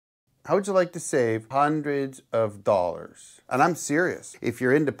How would you like to save hundreds of dollars? And I'm serious. If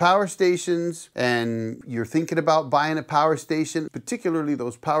you're into power stations and you're thinking about buying a power station, particularly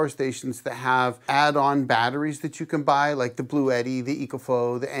those power stations that have add-on batteries that you can buy, like the Blue Eddy, the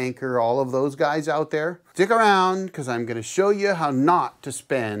EcoFlow, the Anchor, all of those guys out there, stick around because I'm going to show you how not to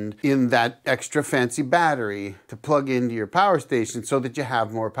spend in that extra fancy battery to plug into your power station so that you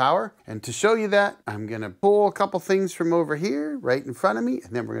have more power. And to show you that, I'm going to pull a couple things from over here right in front of me,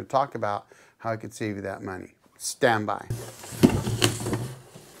 and then we're going to talk about how I could save you that money. Stand by.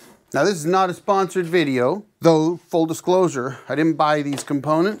 Now, this is not a sponsored video, though, full disclosure, I didn't buy these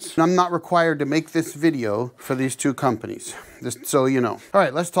components. I'm not required to make this video for these two companies, just so you know. All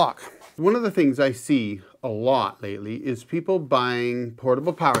right, let's talk. One of the things I see a lot lately is people buying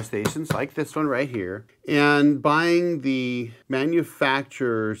portable power stations like this one right here and buying the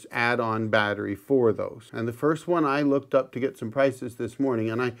manufacturer's add-on battery for those. And the first one I looked up to get some prices this morning,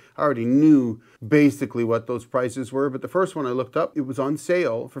 and I already knew basically what those prices were, but the first one I looked up, it was on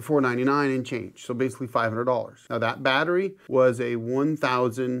sale for $4.99 and change, so basically $500. Now that battery was a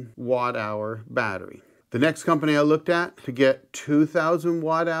 1,000 watt hour battery. The next company I looked at to get 2,000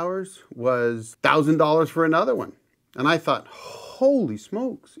 watt hours was $1,000 for another one. And I thought, holy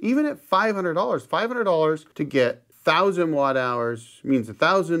smokes, even at $500 to get 1,000 watt hours means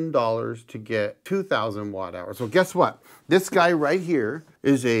 $1,000 to get 2,000 watt hours. Well, guess what? This guy right here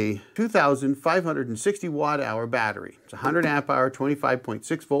is a 2,560 watt hour battery. It's a 100 amp hour,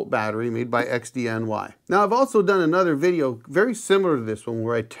 25.6 volt battery made by XDNY. Now, I've also done another video very similar to this one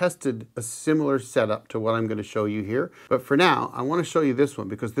where I tested a similar setup to what I'm going to show you here. But for now, I want to show you this one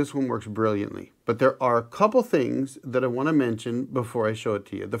because this one works brilliantly. But there are a couple things that I want to mention before I show it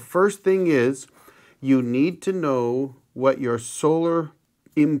to you. The first thing is you need to know what your solar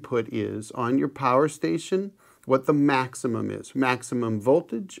input is on your power station, what the maximum is, maximum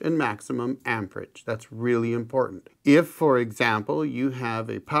voltage and maximum amperage. That's really important. If, for example, you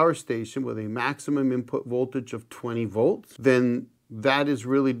have a power station with a maximum input voltage of 20 volts, then that is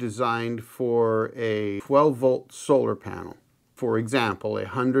really designed for a 12 volt solar panel. For example, a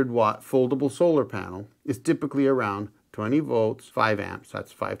 100 watt foldable solar panel is typically around 20 volts, 5 amps.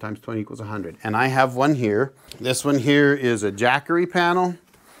 That's 5 times 20 equals 100. And I have one here. This one here is a Jackery panel.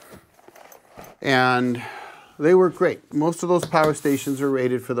 And they work great. Most of those power stations are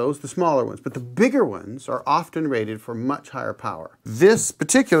rated for those, the smaller ones. But the bigger ones are often rated for much higher power. This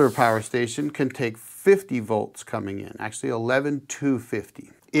particular power station can take 50 volts coming in. Actually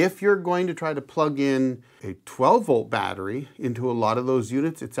 11,250. If you're going to try to plug in a 12 volt battery into a lot of those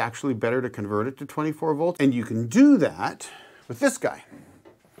units, it's actually better to convert it to 24 volts. And you can do that with this guy.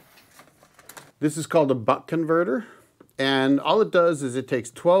 This is called a buck converter. And all it does is it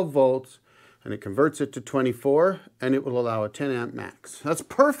takes 12 volts and it converts it to 24, and it will allow a 10 amp max. That's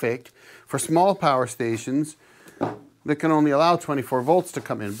perfect for small power stations that can only allow 24 volts to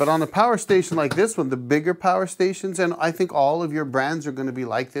come in. But on a power station like this one, the bigger power stations, and I think all of your brands are going to be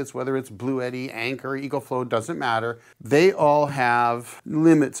like this, whether it's Blue Eddy, Anchor, EcoFlow, doesn't matter. They all have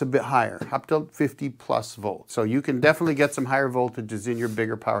limits a bit higher, up to 50 plus volts. So you can definitely get some higher voltages in your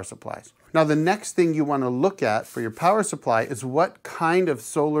bigger power supplies. Now, the next thing you want to look at for your power supply is what kind of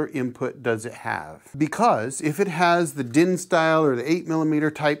solar input does it have? Because if it has the DIN style or the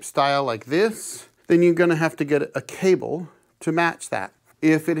 8mm type style like this, then you're going to have to get a cable to match that.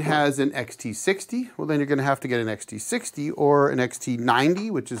 If it has an XT60, well, then you're going to have to get an XT60 or an XT90,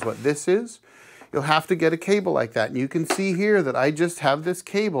 which is what this is. You'll have to get a cable like that. And you can see here that I just have this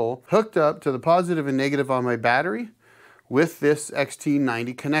cable hooked up to the positive and negative on my battery with this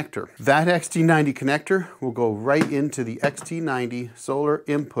XT90 connector. That XT90 connector will go right into the XT90 solar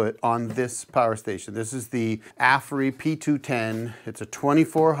input on this power station. This is the Aferiy P210. It's a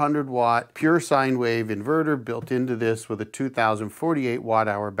 2400 watt pure sine wave inverter built into this with a 2048 watt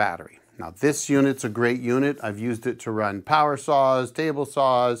hour battery. Now this unit's a great unit. I've used it to run power saws, table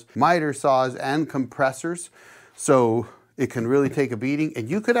saws, miter saws, and compressors. So it can really take a beating, and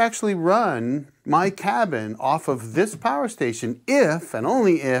you could actually run my cabin off of this power station if, and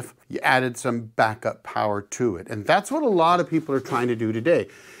only if, you added some backup power to it. And that's what a lot of people are trying to do today.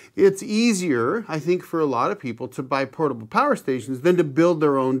 It's easier, I think, for a lot of people to buy portable power stations than to build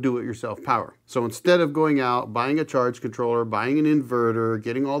their own do-it-yourself power. So instead of going out, buying a charge controller, buying an inverter,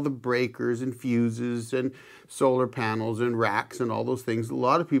 getting all the breakers and fuses and solar panels and racks and all those things, a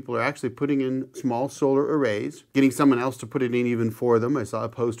lot of people are actually putting in small solar arrays, getting someone else to put it in even for them. I saw a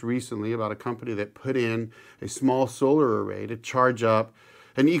post recently about a company that put in a small solar array to charge up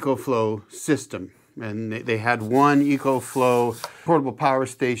an EcoFlow system. And they had one EcoFlow portable power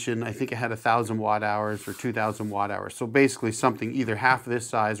station. I think it had 1,000 watt hours or 2,000 watt hours. So basically something either half this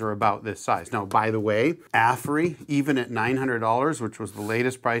size or about this size. Now, by the way, Aferiy, even at $900, which was the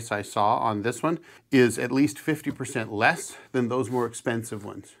latest price I saw on this one, is at least 50% less than those more expensive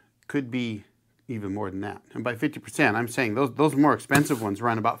ones. Could be even more than that. And by 50%, I'm saying those more expensive ones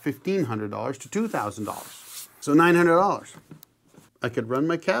run about $1,500 to $2,000. So $900. I could run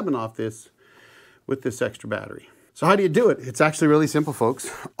my cabin off this with this extra battery. So how do you do it? It's actually really simple,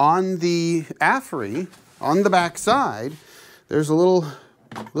 folks. On the Aferiy, on the back side, there's a little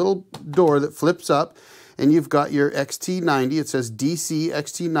door that flips up, and you've got your XT90. It says DC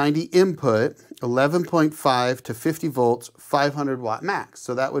XT90 input, 11.5 to 50 volts, 500 watt max.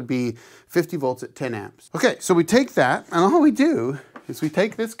 So that would be 50 volts at 10 amps. Okay, so we take that, and all we do is we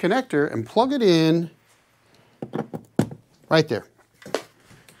take this connector and plug it in right there.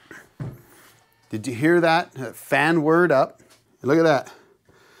 Did you hear that? Fan word up. Look at that.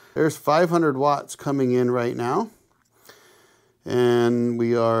 There's 500 watts coming in right now. And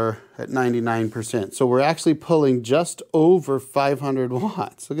we are at 99%. So we're actually pulling just over 500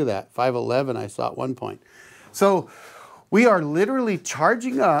 watts. Look at that. 511 I saw at one point. So we are literally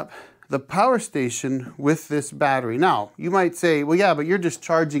charging up the power station with this battery. Now, you might say, well, yeah, but you're just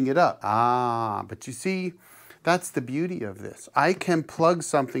charging it up. But you see, that's the beauty of this. I can plug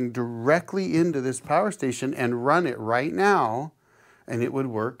something directly into this power station and run it right now, and it would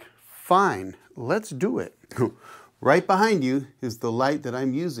work fine. Let's do it. Right behind you is the light that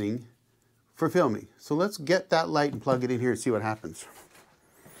I'm using for filming. So let's get that light and plug it in here and see what happens.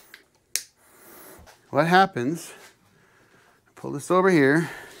 What happens, pull this over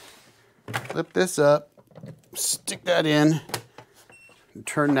here, flip this up, stick that in, and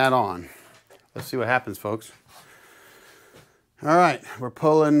turn that on. Let's see what happens, folks. All right, we're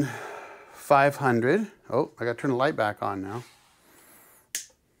pulling 500. Oh, I got to turn the light back on now.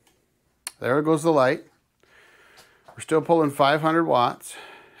 There goes the light. We're still pulling 500 watts,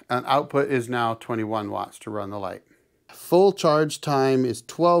 and output is now 21 watts to run the light. Full charge time is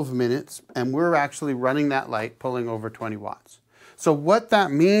 12 minutes, and we're actually running that light pulling over 20 watts. So what that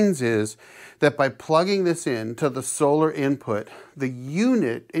means is that by plugging this in to the solar input, the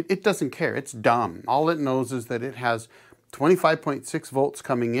unit, it doesn't care, it's dumb. All it knows is that it has 25.6 volts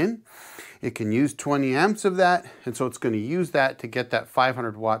coming in. It can use 20 amps of that, and so it's going to use that to get that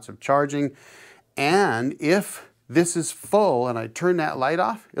 500 watts of charging. And if this is full and I turn that light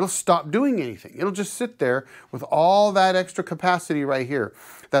off, it'll stop doing anything. It'll just sit there with all that extra capacity right here.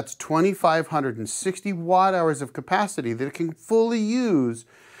 That's 2,560 watt hours of capacity that it can fully use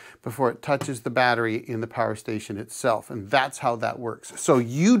before it touches the battery in the power station itself. And that's how that works. So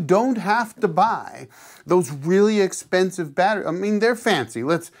you don't have to buy those really expensive batteries. I mean, they're fancy.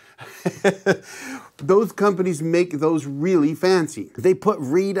 Those companies make those really fancy. They put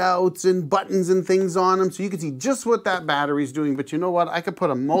readouts and buttons and things on them so you can see just what that battery's doing. But you know what? I could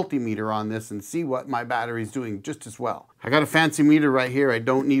put a multimeter on this and see what my battery's doing just as well. I got a fancy meter right here. I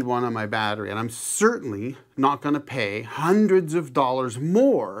don't need one on my battery. And I'm certainly not going to pay hundreds of dollars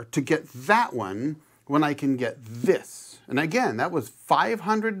more to get that one when I can get this. And again, that was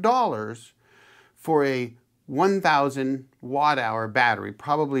 $500 for a 1,000 watt hour battery,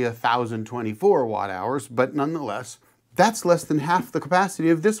 probably 1,024 watt hours, but nonetheless, that's less than half the capacity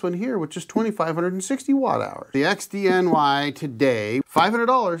of this one here, which is 2,560 watt hours. The XDNY today,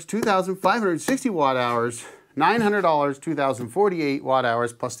 $500, 2,560 watt hours, $900, 2,048 watt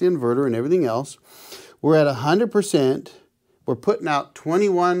hours, plus the inverter and everything else. We're at 100%. We're putting out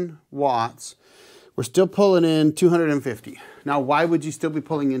 21 watts. We're still pulling in 250. Now, why would you still be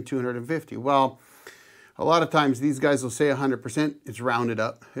pulling in 250? Well, a lot of times these guys will say 100%, it's rounded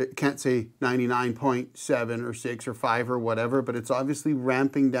up. It can't say 99.7 or 6 or 5 or whatever, but it's obviously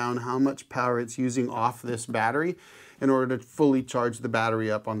ramping down how much power it's using off this battery in order to fully charge the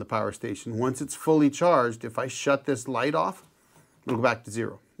battery up on the power station. Once it's fully charged, if I shut this light off, it'll go back to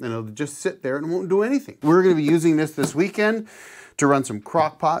zero. And it'll just sit there and it won't do anything. We're gonna be using this weekend to run some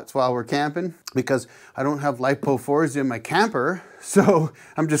crock pots while we're camping because I don't have LiPo4s in my camper. So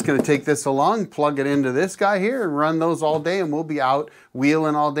I'm just gonna take this along, plug it into this guy here and run those all day, and we'll be out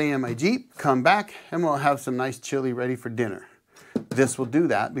wheeling all day in my Jeep, come back and we'll have some nice chili ready for dinner. This will do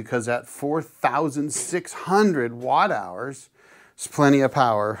that because at 4,600 watt hours, it's plenty of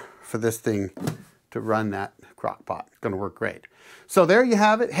power for this thing to run that crock pot. It's gonna work great. So there you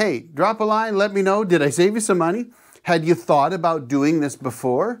have it. Hey, drop a line, let me know. Did I save you some money? Had you thought about doing this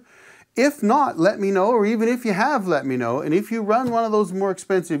before? If not, let me know, or even if you have, let me know. And if you run one of those more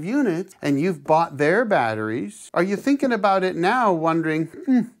expensive units and you've bought their batteries, are you thinking about it now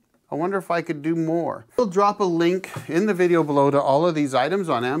wondering, I wonder if I could do more. We'll drop a link in the video below to all of these items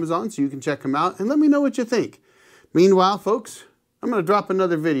on Amazon so you can check them out and let me know what you think. Meanwhile, folks, I'm going to drop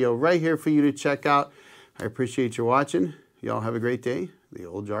another video right here for you to check out. I appreciate you watching. Y'all have a great day. The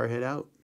old Jarhead out.